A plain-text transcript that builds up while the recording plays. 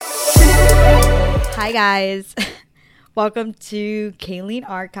Hi guys, welcome to Kayleen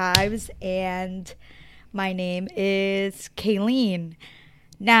Archives, and my name is Kayleen.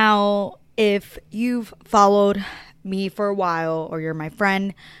 Now, if you've followed me for a while or you're my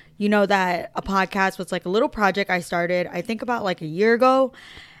friend, you know that a podcast was like a little project I started, I think about like a year ago,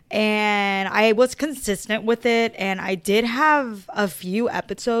 and I was consistent with it, and I did have a few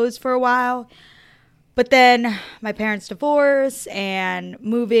episodes for a while, but then my parents divorced and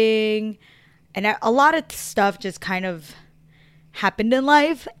moving and a lot of stuff just kind of happened in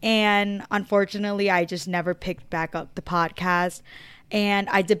life. And unfortunately, I just never picked back up the podcast. And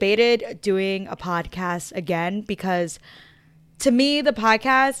I debated doing a podcast again because to me, the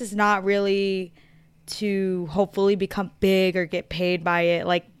podcast is not really to hopefully become big or get paid by it.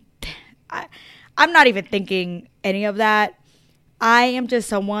 Like, I'm not even thinking any of that. I am just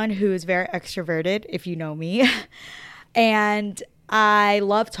someone who is very extroverted, if you know me. And I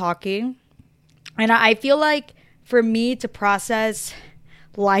love talking. And I feel like for me to process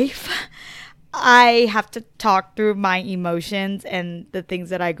life, I have to talk through my emotions and the things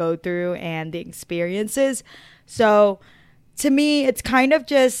that I go through and the experiences. So to me, it's kind of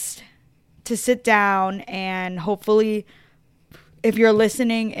just to sit down and hopefully if you're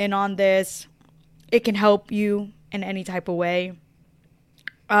listening in on this, it can help you in any type of way.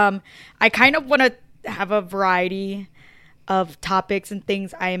 I kind of want to have a variety of topics and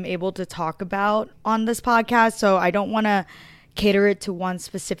things I am able to talk about on this podcast. So I don't want to cater it to one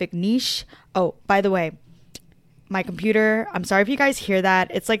specific niche. Oh, by the way, my computer, I'm sorry if you guys hear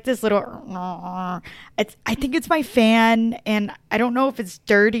that. It's like this little, I think it's my fan, and I don't know if it's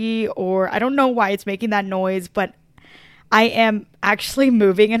dirty or I don't know why it's making that noise, but I am actually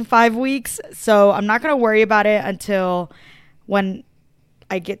moving in 5 weeks. So I'm not going to worry about it until when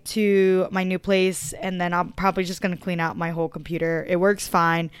I get to my new place, and then I'm probably just going to clean out my whole computer. It works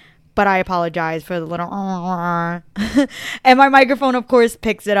fine, but I apologize for the little and my microphone, of course,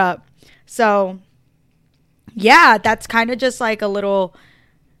 picks it up. So yeah, that's kind of just like a little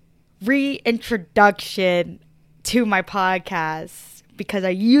reintroduction to my podcast because I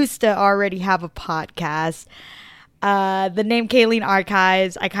used to already have a podcast. The name Kayleen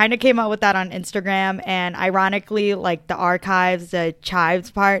Archives, I kind of came up with that on Instagram, and ironically, like the archives, the chives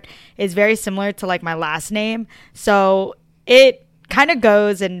part is very similar to like my last name. So it kind of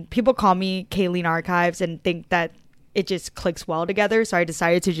goes, and people call me Kayleen Archives and think that it just clicks well together. So I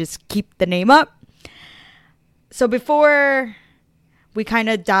decided to just keep the name up. So before we kind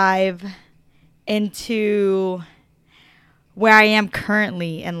of dive into where I am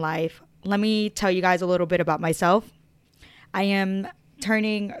currently in life, let me tell you guys a little bit about myself. I am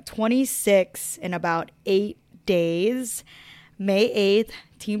turning 26 in about 8 days. May 8th,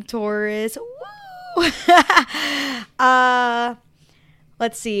 Team Taurus. Woo!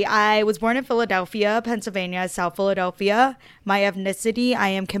 Let's see. I was born in Philadelphia, Pennsylvania, South Philadelphia. My ethnicity, I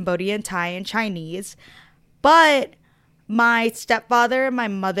am Cambodian, Thai, and Chinese. But my stepfather and my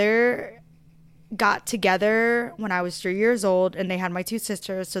mother got together when I was 3 years old, and they had my two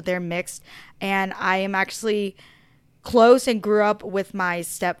sisters, so they're mixed. And I am actually close and grew up with my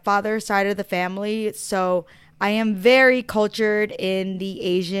stepfather's side of the family, so I am very cultured in the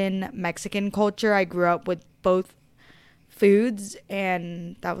Asian Mexican culture. I grew up with both foods,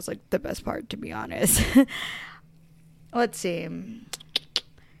 and that was like the best part, to be honest. Let's see.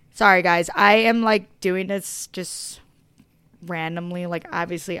 Sorry guys, I am like doing this just randomly. Like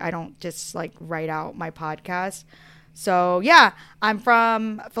obviously I don't just like write out my podcast. So yeah, I'm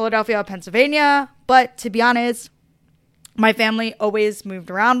from Philadelphia, Pennsylvania, but to be honest, my family always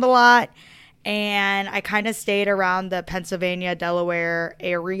moved around a lot, and I kind of stayed around the Pennsylvania, Delaware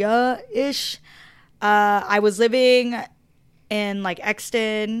area ish. I was living in like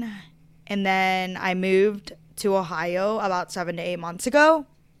Exton, and then I moved to Ohio about 7 to 8 months ago.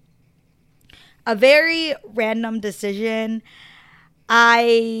 A very random decision.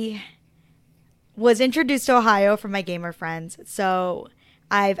 I was introduced to Ohio from my gamer friends. So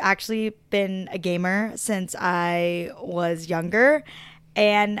I've actually been a gamer since I was younger.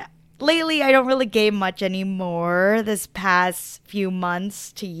 And lately I don't really game much anymore this past few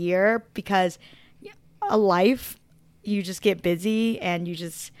months to year because a life, you just get busy and you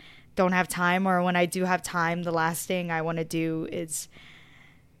just don't have time. Or when I do have time, the last thing I want to do is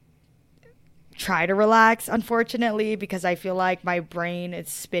try to relax, unfortunately, because I feel like my brain is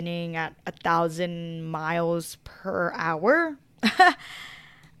spinning at 1,000 miles per hour.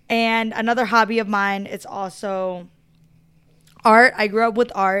 And another hobby of mine is also art. I grew up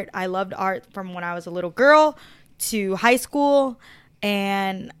with art. I loved art from when I was a little girl to high school.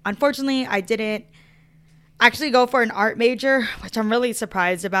 And unfortunately, I actually go for an art major, which I'm really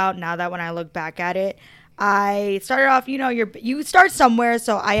surprised about now that when I look back at it. I started off, you start somewhere.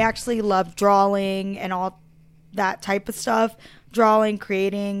 So I actually love drawing and all that type of stuff. Drawing,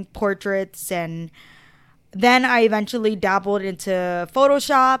 creating portraits, and then I eventually dabbled into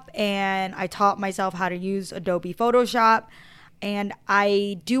Photoshop, and I taught myself how to use Adobe Photoshop. And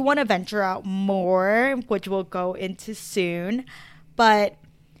I do want to venture out more, which we'll go into soon. But,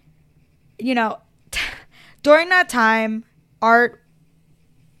 during that time, art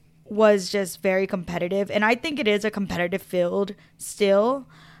was just very competitive. And I think it is a competitive field still.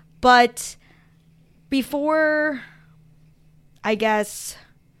 But before, I guess,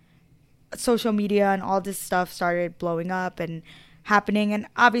 social media and all this stuff started blowing up and happening, and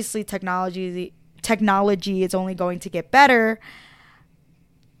obviously technology is only going to get better.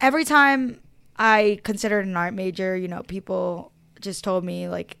 Every time I considered an art major, people just told me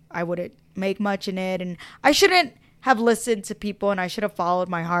like I wouldn't make much in it, and I shouldn't have listened to people, and I should have followed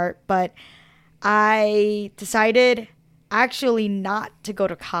my heart. But I decided actually not to go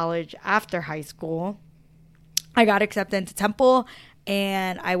to college after high school. I got accepted into Temple,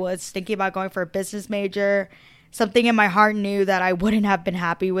 and I was thinking about going for a business major. Something in my heart knew that I wouldn't have been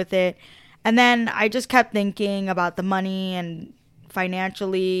happy with it. And then I just kept thinking about the money and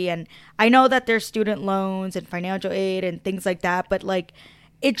financially. And I know that there's student loans and financial aid and things like that, but like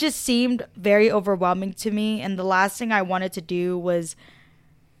it just seemed very overwhelming to me. And the last thing I wanted to do was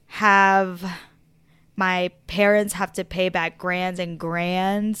have my parents have to pay back grands and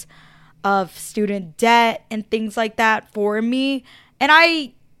grands of student debt and things like that for me. And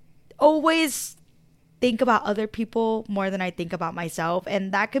I always think about other people more than I think about myself.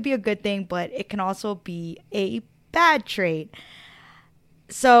 And that could be a good thing, but it can also be a bad trait.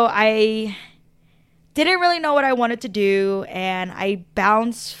 So I didn't really know what I wanted to do. And I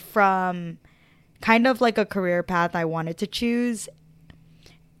bounced from kind of like a career path I wanted to choose.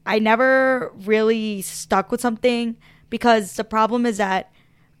 I never really stuck with something because the problem is that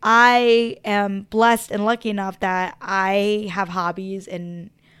I am blessed and lucky enough that I have hobbies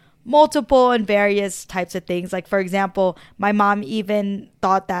in multiple and various types of things. Like, for example, my mom even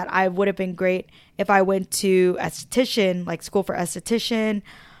thought that I would have been great if I went to esthetician, like school for esthetician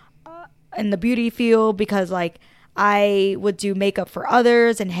in the beauty field, because like I would do makeup for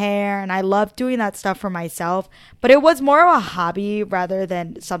others and hair, and I loved doing that stuff for myself. But it was more of a hobby rather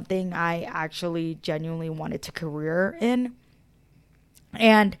than something I actually genuinely wanted to career in.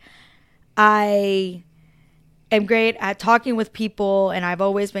 And I am great at talking with people, and I've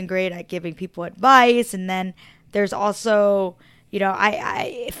always been great at giving people advice. And then there's also,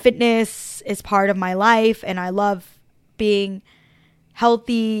 I fitness is part of my life, and I love being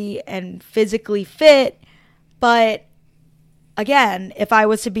healthy and physically fit. But again, if I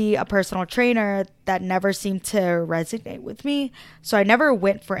was to be a personal trainer, that never seemed to resonate with me. So I never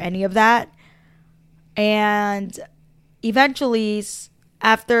went for any of that. And eventually,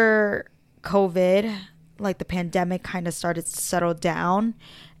 after COVID, like the pandemic kind of started to settle down,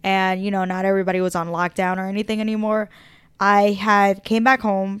 and not everybody was on lockdown or anything anymore, I had came back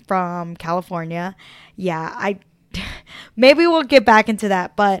home from California. Maybe we'll get back into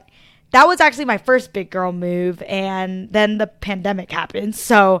that, but that was actually my first big girl move, and then the pandemic happened,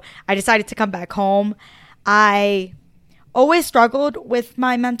 so I decided to come back home. I always struggled with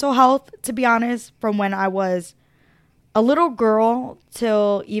my mental health, to be honest, from when I was a little girl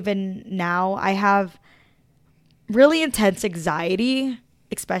till even now. I have really intense anxiety,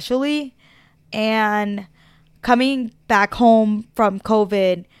 especially. And coming back home from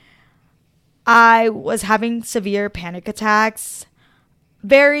COVID, I was having severe panic attacks.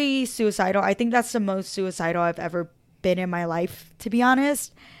 Very suicidal. I think that's the most suicidal I've ever been in my life, to be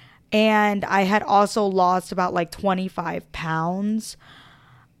honest. And I had also lost about like 25 pounds.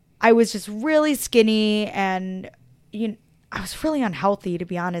 I was just really skinny, and I was really unhealthy, to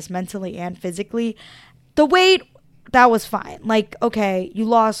be honest, mentally and physically. The weight, that was fine. Like, okay, you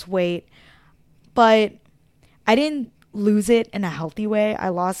lost weight, but I didn't lose it in a healthy way. I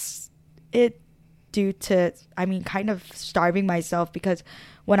lost it due to, kind of starving myself, because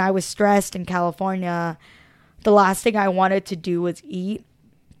when I was stressed in California, the last thing I wanted to do was eat.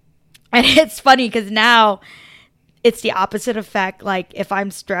 And it's funny because now it's the opposite effect. Like, if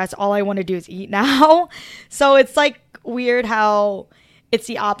I'm stressed, all I want to do is eat now. So it's like weird how it's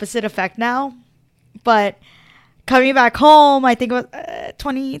the opposite effect now. But coming back home, I think it was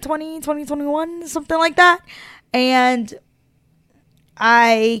 2021, something like that. And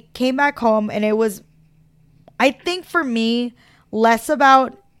I came back home, and it was, I think for me, less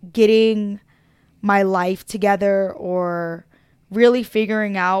about getting my life together or really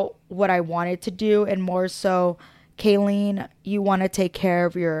figuring out what I wanted to do, and more so, Kayleen, you want to take care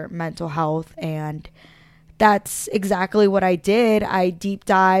of your mental health. And that's exactly what I did. I deep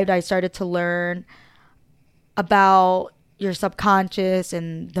dived. I started to learn about your subconscious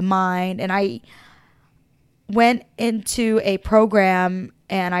and the mind. And I went into a program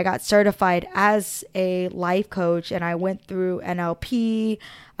and I got certified as a life coach. And I went through NLP,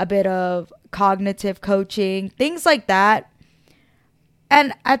 a bit of cognitive coaching, things like that.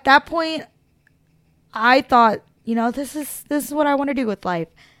 And at that point, I thought, this is what I want to do with life.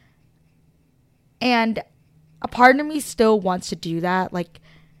 And a part of me still wants to do that. Like,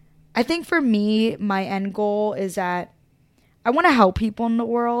 I think for me, my end goal is that I want to help people in the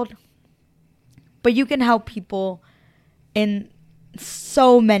world, but you can help people in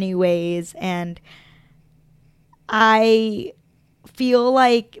so many ways. And I feel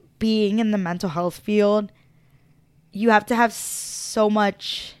like being in the mental health field, you have to have so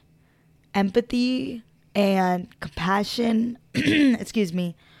much empathy and compassion, excuse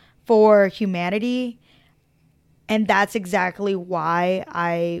me, for humanity. And that's exactly why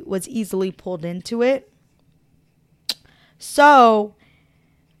I was easily pulled into it. So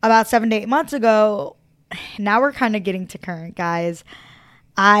about 7 to 8 months ago, now we're kind of getting to current, guys.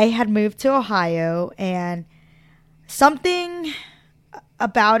 I had moved to Ohio, and something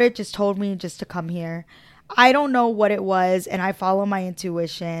about it just told me just to come here. I don't know what it was, and I follow my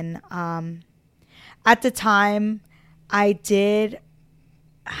intuition. At the time, I did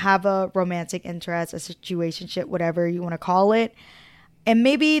have a romantic interest, a situationship, whatever you want to call it. And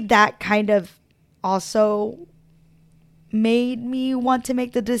maybe that kind of also made me want to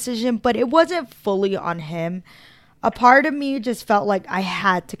make the decision, but it wasn't fully on him. A part of me just felt like I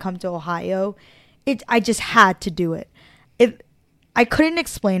had to come to Ohio. I just had to do it. I couldn't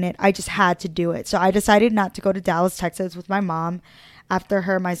explain it. I just had to do it. So I decided not to go to Dallas, Texas with my mom after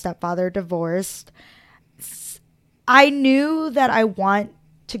her and my stepfather divorced. I knew that I want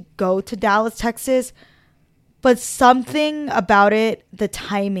to go to Dallas, Texas, but something about it, the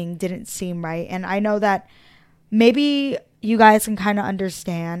timing didn't seem right. And I know that maybe you guys can kind of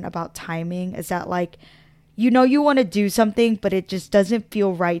understand about timing, is that like, you want to do something, but it just doesn't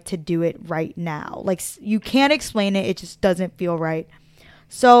feel right to do it right now. Like, you can't explain it. It just doesn't feel right.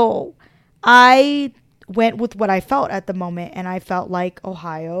 So I went with what I felt at the moment, and I felt like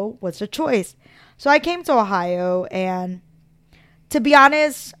Ohio was a choice. So I came to Ohio, and to be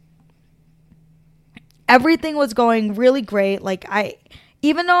honest, everything was going really great. Like,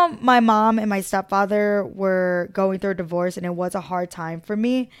 even though my mom and my stepfather were going through a divorce and it was a hard time for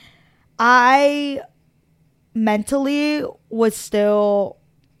me, I mentally was still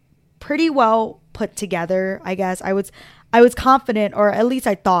pretty well put together, I guess. I was confident, or at least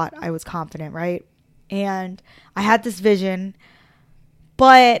I thought I was confident, right? And I had this vision,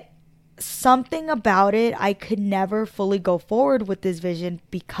 but something about it, I could never fully go forward with this vision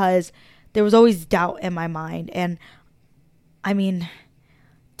because there was always doubt in my mind. And I mean,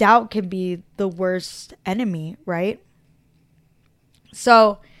 doubt can be the worst enemy, right?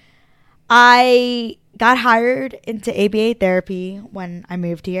 So I got hired into ABA therapy when I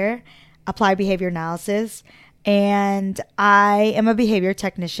moved here, applied behavior analysis, and I am a behavior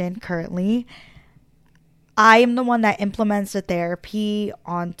technician currently. I am the one that implements the therapy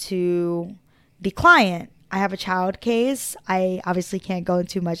onto the client. I have a child case. I obviously can't go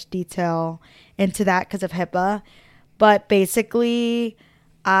into much detail into that because of HIPAA, but basically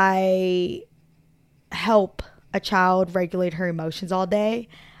I help a child regulate her emotions all day.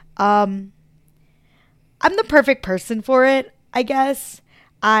 I'm the perfect person for it, I guess.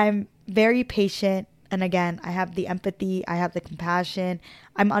 I'm very patient. And again, I have the empathy. I have the compassion.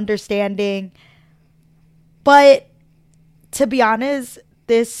 I'm understanding. But to be honest,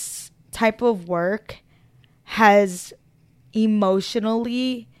 this type of work has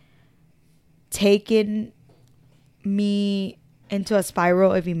emotionally taken me into a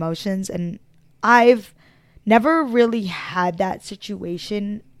spiral of emotions. And I've never really had that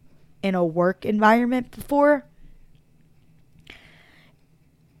situation in a work environment before.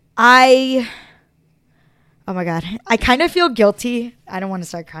 Oh my God, I kind of feel guilty. I don't want to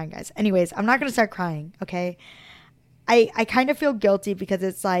start crying, guys. Anyways, I'm not going to start crying, okay? I kind of feel guilty because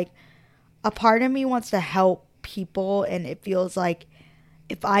it's like a part of me wants to help people, and it feels like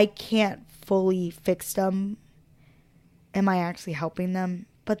if I can't fully fix them, am I actually helping them?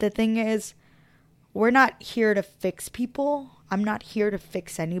 But the thing is, we're not here to fix people. I'm not here to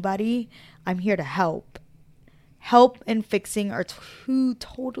fix anybody. I'm here to help. Help and fixing are two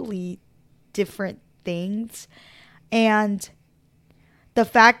totally different things. And the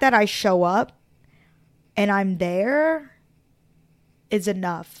fact that I show up and I'm there is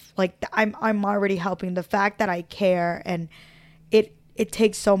enough. Like I'm already helping. The fact that I care and it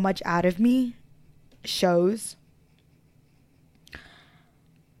takes so much out of me shows.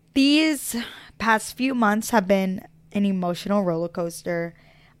 These past few months have been an emotional roller coaster.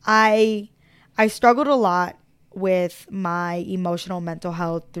 I struggled a lot with my emotional mental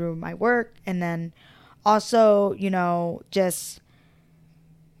health through my work, and then also, just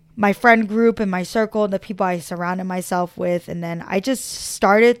my friend group and my circle, the people I surrounded myself with. And then I just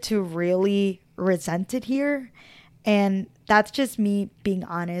started to really resent it here. And that's just me being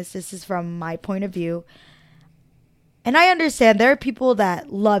honest. This is from my point of view. And I understand there are people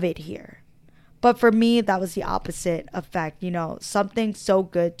that love it here. But for me, that was the opposite effect. Something so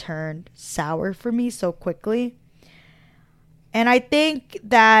good turned sour for me so quickly. And I think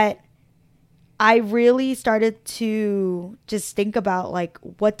that I really started to just think about, like,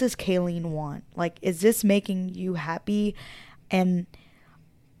 what does Kayleen want? Like, is this making you happy? And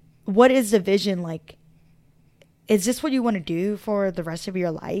what is the vision? Like, is this what you want to do for the rest of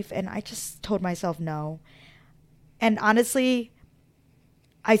your life? And I just told myself no. And honestly,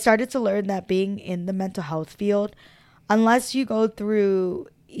 I started to learn that being in the mental health field, unless you go through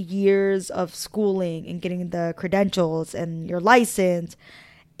years of schooling and getting the credentials and your license,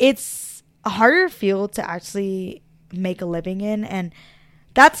 it's a harder field to actually make a living in. And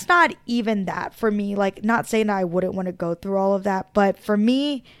that's not even that for me. Like, not saying that I wouldn't want to go through all of that, but for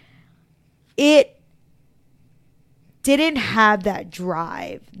me, it didn't have that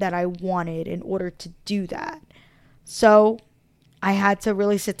drive that I wanted in order to do that. So I had to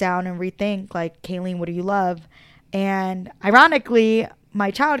really sit down and rethink, like, Kayleen, what do you love? And ironically,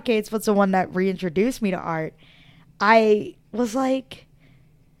 my child Kate's was the one that reintroduced me to art. I was like,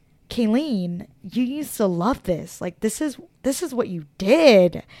 Kayleen, you used to love this. Like, this is what you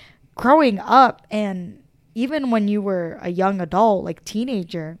did growing up, and even when you were a young adult, like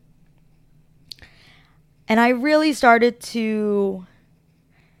teenager. And I really started to,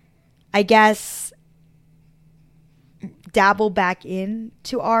 I guess, dabble back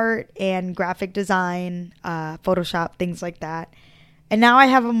into art and graphic design, Photoshop, things like that. And now I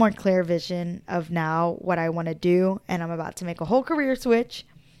have a more clear vision of now what I want to do, and I'm about to make a whole career switch,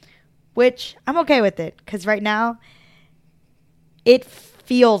 which I'm okay with it, because right now it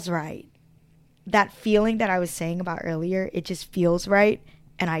feels right. That feeling that I was saying about earlier, it just feels right,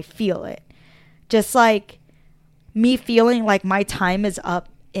 and I feel it. Just like me feeling like my time is up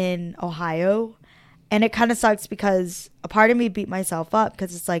in Ohio. And it kind of sucks because a part of me beat myself up,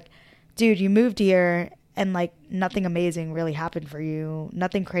 because it's like, dude, you moved here and like nothing amazing really happened for you.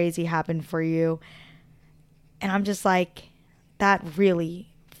 Nothing crazy happened for you. And I'm just like, that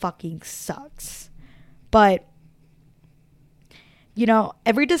really fucking sucks. But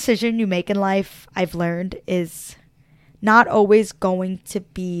every decision you make in life, I've learned, is not always going to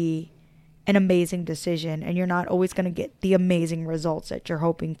be an amazing decision, and you're not always going to get the amazing results that you're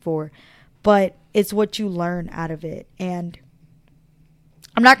hoping for, but it's what you learn out of it. And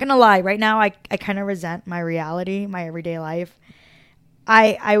I'm not going to lie, right now I kind of resent my reality, my everyday life.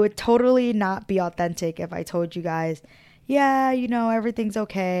 I would totally not be authentic if I told you guys, yeah, everything's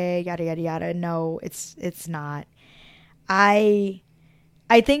okay, yada, yada, yada. No, it's not. I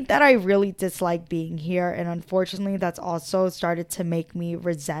think that I really dislike being here. And unfortunately, that's also started to make me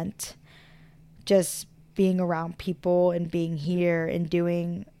resent just being around people and being here and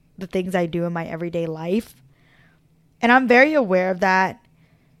doing the things I do in my everyday life. And I'm very aware of that.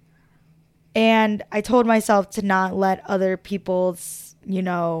 And I told myself to not let other people's,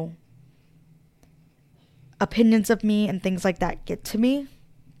 opinions of me and things like that get to me.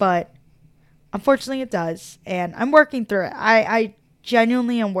 But unfortunately it does. And I'm working through it. I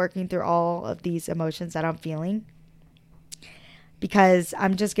genuinely am working through all of these emotions that I'm feeling, because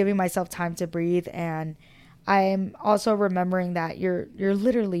I'm just giving myself time to breathe. And I'm also remembering that you're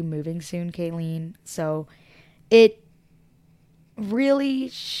literally moving soon, Kayleen. So it really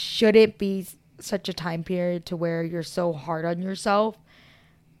shouldn't be such a time period to where you're so hard on yourself.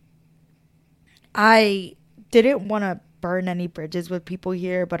 I didn't want to burn any bridges with people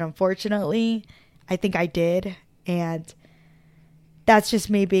here, but unfortunately, I think I did. And that's just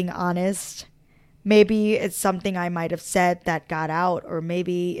me being honest. Maybe it's something I might have said that got out, or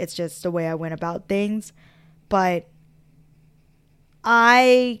maybe it's just the way I went about things. But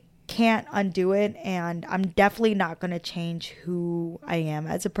I can't undo it, and I'm definitely not going to change who I am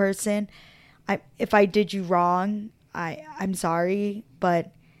as a person. If I did you wrong, I'm sorry,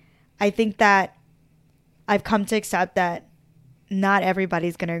 but I think that I've come to accept that not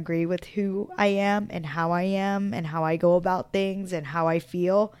everybody's going to agree with who I am and how I go about things and how I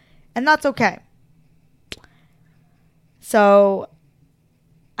feel, and that's okay. So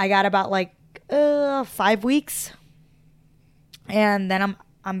I got about like 5 weeks, and then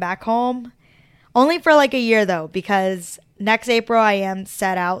I'm back home. Only for like a year though, because next April I am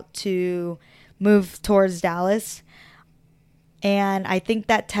set out to move towards Dallas, and I think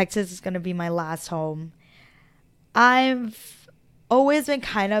that Texas is going to be my last home. I've always been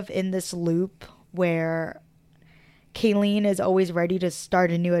kind of in this loop where Kayleen is always ready to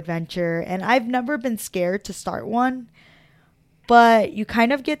start a new adventure, and I've never been scared to start one, but you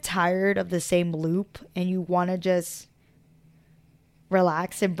kind of get tired of the same loop and you want to just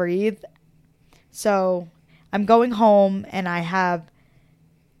relax and breathe. So I'm going home, and I have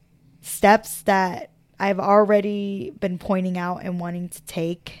steps that I've already been pointing out and wanting to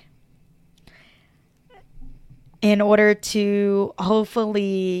take in order to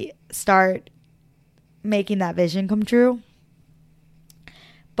hopefully start making that vision come true.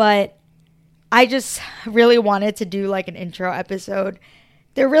 But I just really wanted to do like an intro episode.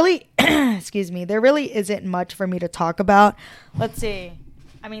 There really, excuse me, there really isn't much for me to talk about. Let's see.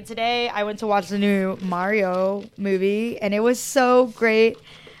 I mean, today I went to watch the new Mario movie, and it was so great.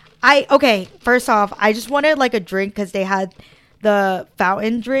 Okay, first off, I just wanted like a drink because they had the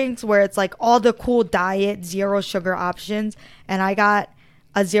fountain drinks where it's like all the cool diet, zero sugar options. And I got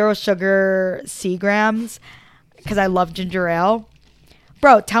a zero sugar Seagrams because I love ginger ale.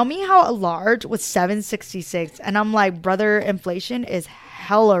 Bro, tell me how a large was $7.66. And I'm like, brother, inflation is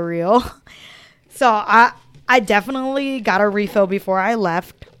hella real. So I definitely got a refill before I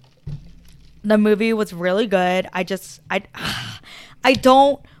left. The movie was really good. I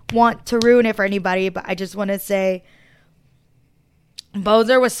don't want to ruin it for anybody, but I just want to say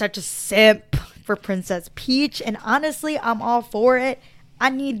Bowser was such a simp for Princess Peach, and honestly, I'm all for it. I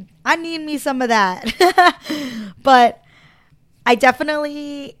need me some of that. But I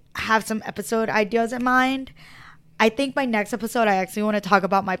definitely have some episode ideas in mind. I think my next episode, I actually want to talk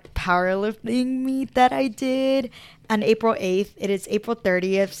about my powerlifting meet that I did on April 8th. It is April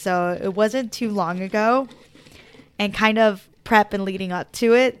 30th, so it wasn't too long ago, and kind of prep and leading up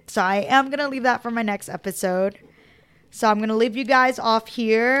to it. So I am going to leave that for my next episode. So I'm going to leave you guys off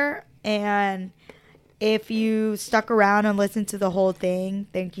here, and if you stuck around and listened to the whole thing,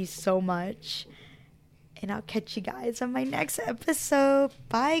 thank you so much. And I'll catch you guys on my next episode.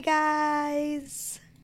 Bye, guys.